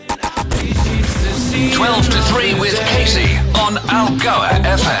12 to 3 with Casey on Algoa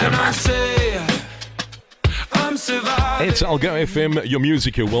FM. It's Algoa FM, your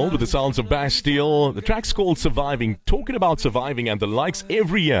musical world with the sounds of Bastille. The track's called Surviving, talking about surviving and the likes.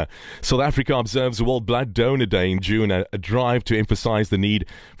 Every year, South Africa observes World Blood Donor Day in June, a drive to emphasize the need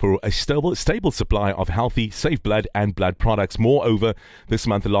for a stable supply of healthy, safe blood and blood products. Moreover, this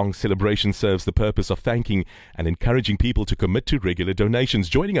month-long celebration serves the purpose of thanking and encouraging people to commit to regular donations.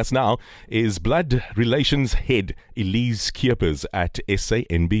 Joining us now is Blood Relations Head Elise Kiepers at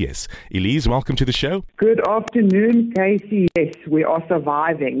SANBS. Elise, welcome to the show. Good afternoon, Casey. Yes, we are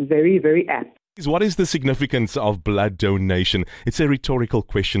surviving. Very, very apt. What is the significance of blood donation? It's a rhetorical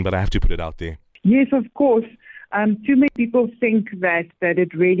question, but I have to put it out there. Yes, of course. Too many people think that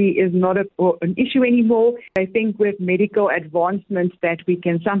it really is not an issue anymore. They think with medical advancements that we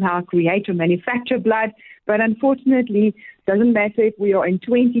can somehow create or manufacture blood. But unfortunately, it doesn't matter if we are in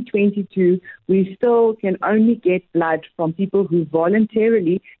 2022, we still can only get blood from people who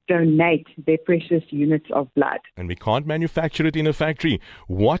voluntarily donate their precious units of blood. And we can't manufacture it in a factory.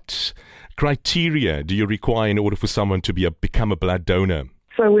 What criteria do you require in order for someone to become a blood donor?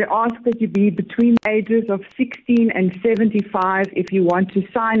 So we ask that you be between the ages of 16 and 75 if you want to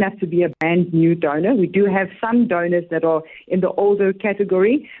sign up to be a brand new donor. We do have some donors that are in the older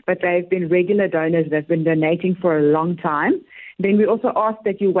category, but they've been regular donors that have been donating for a long time. Then we also ask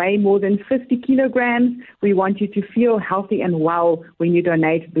that you weigh more than 50 kilograms. We want you to feel healthy and well when you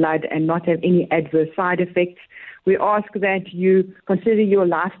donate blood and not have any adverse side effects. We ask that you consider your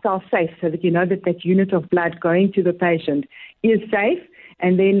lifestyle safe so that you know that that unit of blood going to the patient is safe.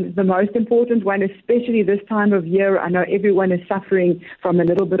 And then the most important one, especially this time of year, I know everyone is suffering from a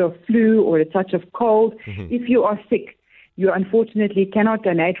little bit of flu or a touch of cold. If you are sick, you unfortunately cannot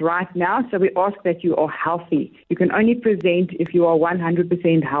donate right now, so we ask that you are healthy. You can only present if you are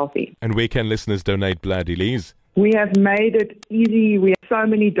 100% healthy. And where can listeners donate blood, Elise? We have made it easy. We have so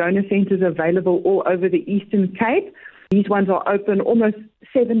many donor centres available all over the Eastern Cape. These ones are open almost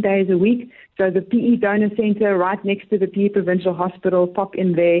 7 days a week. So the PE Donor Centre right next to the PE Provincial Hospital, pop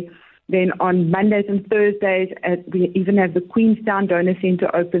in there. Then on Mondays and Thursdays, we even have the Queenstown Donor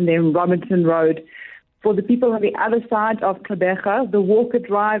Centre open there in Robinson Road. For the people on the other side of Gqeberha, the Walker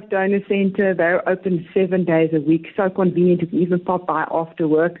Drive Donor Centre, they're open 7 days a week. So convenient, you can even pop by after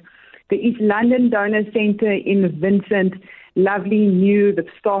work. The East London Donor Centre in Vincent, lovely, new. The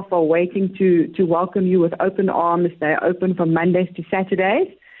staff are waiting to welcome you with open arms. They're open from Mondays to Saturdays,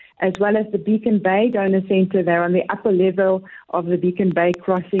 as well as the Beacon Bay Donor Centre. They're on the upper level of the Beacon Bay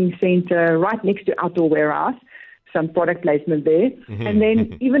Crossing Centre, right next to Outdoor Warehouse. Some product placement there. And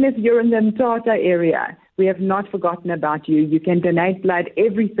then even if you're in the Mthatha area, we have not forgotten about you. You can donate blood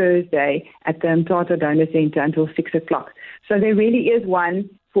every Thursday at the Mthatha Donor Centre until 6 o'clock. So there really is one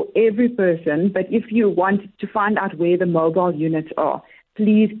for every person. But if you want to find out where the mobile units are,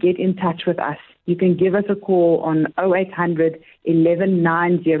 please get in touch with us. You can give us a call on 0800 11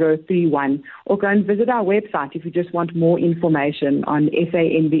 9031 or go and visit our website if you just want more information on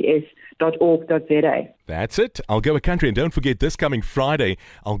sanbs.org.za. That's it. Algoa Country. And don't forget, this coming Friday,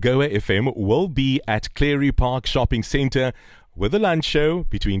 Algoa FM will be at Clary Park Shopping Centre with a lunch show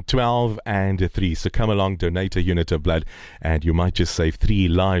between 12 and 3. So come along, donate a unit of blood, and you might just save 3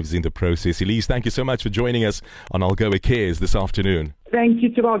 lives in the process. Elise, thank you so much for joining us on Algoa Cares this afternoon. Thank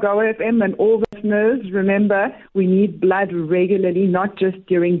you to Algoa FM and all listeners. Remember, we need blood regularly, not just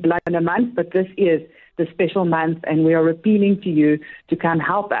during Blood in a Month, but this is the special month, and we are appealing to you to come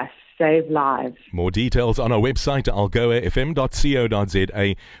help us save lives. More details on our website,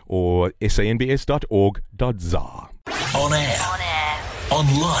 algoafm.co.za or sanbs.org.za. On air,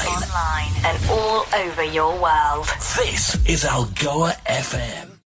 online, and all over your world. This is Algoa FM.